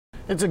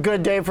It's a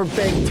good day for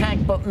big tech,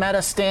 but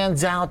Meta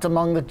stands out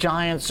among the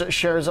giants.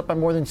 Shares up by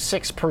more than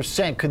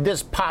 6%. Could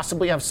this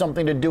possibly have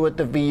something to do with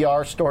the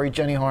VR story,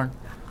 Jenny Horn?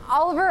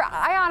 Oliver,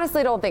 I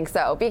honestly don't think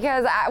so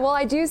because,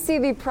 I do see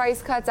the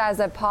price cuts as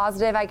a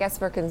positive, I guess,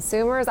 for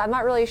consumers. I'm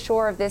not really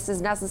sure if this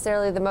is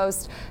necessarily the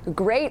most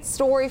great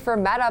story for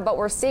Meta, but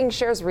we're seeing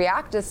shares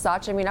react as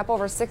such. I mean, up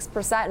over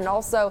 6%, and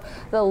also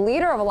the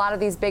leader of a lot of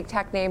these big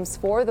tech names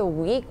for the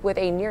week with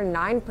a near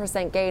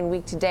 9% gain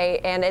week to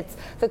date, and it's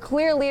the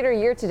clear leader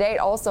year to date,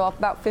 also up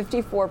about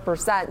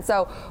 54%.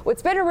 So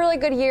it's been a really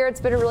good year. It's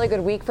been a really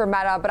good week for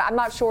Meta, but I'm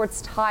not sure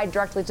it's tied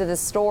directly to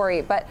this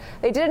story. But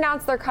they did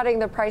announce they're cutting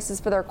their prices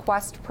for their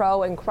Quest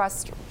Pro and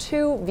Quest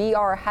 2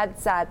 VR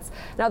headsets.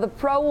 Now, the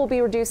Pro will be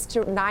reduced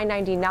to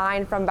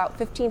 $999 from about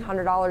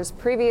 $1,500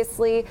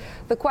 previously.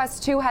 The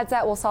Quest 2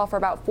 headset will sell for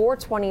about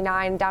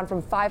 $429, down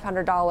from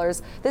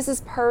 $500. This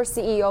is per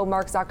CEO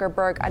Mark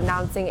Zuckerberg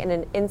announcing in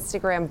an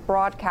Instagram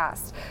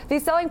broadcast.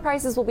 These selling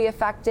prices will be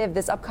effective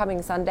this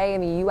upcoming Sunday in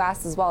the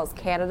U.S. as well as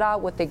Canada,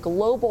 with a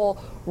global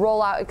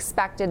rollout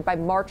expected by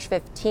March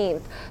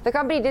 15th. The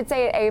company did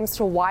say it aims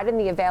to widen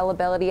the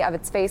availability of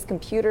its Face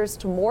computers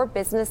to more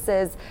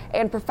businesses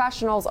and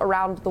professionals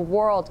around the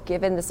world,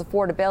 given this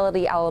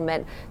affordability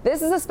element.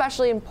 This is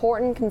especially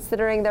important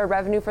considering their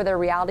revenue for their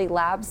Reality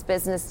Labs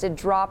business did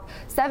drop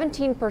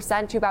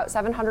 17% to about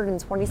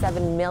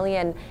 $727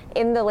 million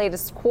in the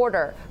latest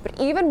quarter. But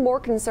even more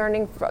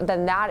concerning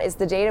than that is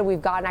the data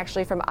we've gotten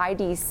actually from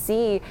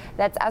IDC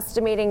that's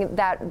estimating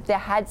that the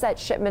headset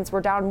shipments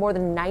were down more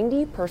than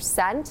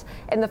 90%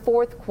 in the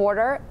fourth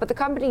quarter. But the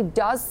company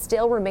does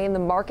still remain the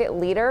market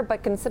leader,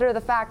 but consider the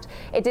fact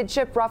it did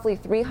ship roughly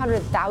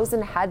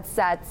 300,000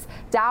 headsets,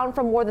 down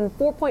from more than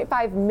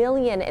 4.5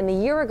 million in the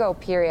year ago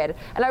period.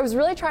 And I was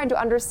really trying to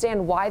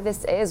understand why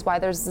this is, why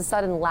there's a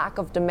sudden lack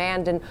of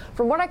demand. And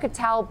from what I could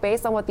tell,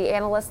 based on what the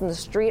analysts in the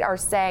street are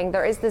saying,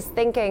 there is this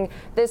thinking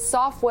this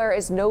software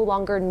is no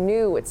longer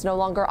new. It's no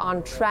longer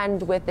on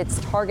trend with its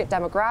target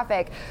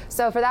demographic.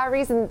 So for that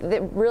reason,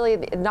 really,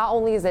 not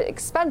only is it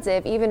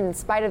expensive, even in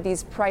spite of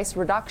these price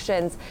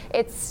reductions,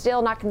 it's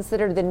still not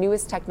considered the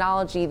newest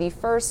technology. The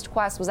first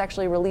Quest was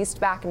actually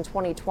released back in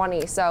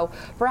 2020. So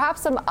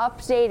perhaps some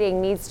updating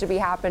needs to be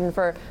happened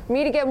for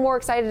me to get more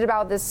excited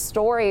about this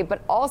story.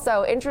 But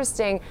also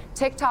interesting,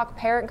 TikTok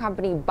parent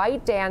company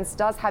ByteDance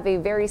does have a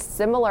very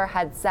similar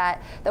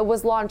headset that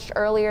was launched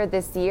earlier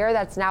this year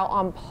that's now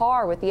on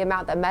par with the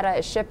amount that Meta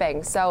is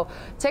shipping. So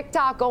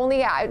TikTok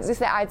only, I'd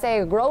say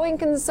a growing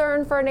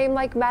concern for a name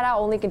like Meta,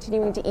 only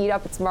continuing to eat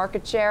up its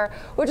market share,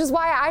 which is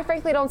why I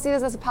frankly don't see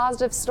this as a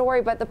positive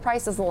story, but the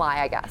price doesn't lie,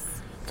 I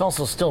guess. It's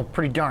also still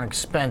pretty darn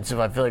expensive.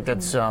 I feel like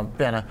that's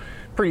been a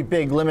pretty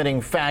big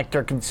limiting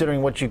factor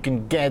considering what you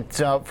can get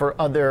for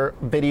other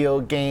video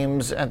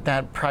games at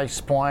that price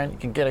point. You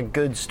can get a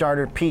good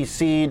starter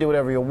PC, do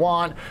whatever you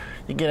want.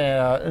 You get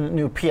a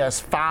new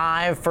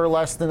PS5 for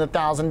less than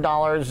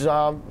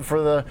 $1,000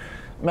 for the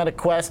Meta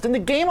Quest. And the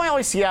game I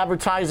always see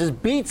advertised is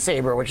Beat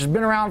Saber, which has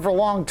been around for a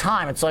long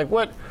time. It's like,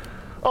 what?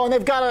 Oh, and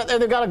they've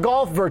got a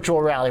golf virtual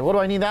rally. What do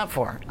I need that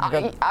for?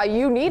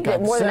 You need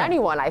it more than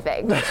anyone, I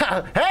think.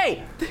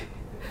 Hey!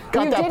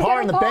 Got that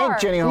par in the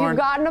bank, Jenny Horn. You've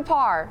gotten a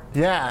par.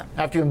 Yeah,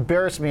 after you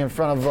embarrassed me in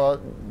front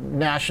of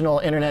national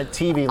internet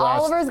TV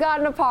Oliver's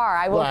gotten a par,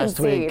 I will last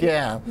concede. week,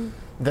 yeah.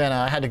 Then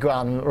I had to go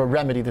out and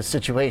remedy the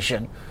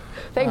situation.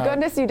 Thank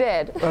goodness you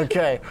did.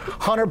 Okay,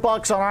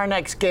 $100 on our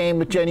next game,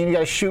 but Jenny, you got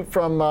to shoot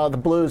from the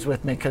Blues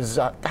with me because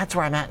that's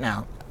where I'm at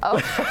now. Oh,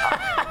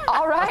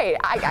 all right,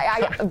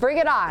 I bring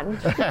it on.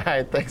 All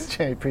right, thanks,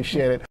 Jenny.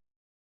 Appreciate it.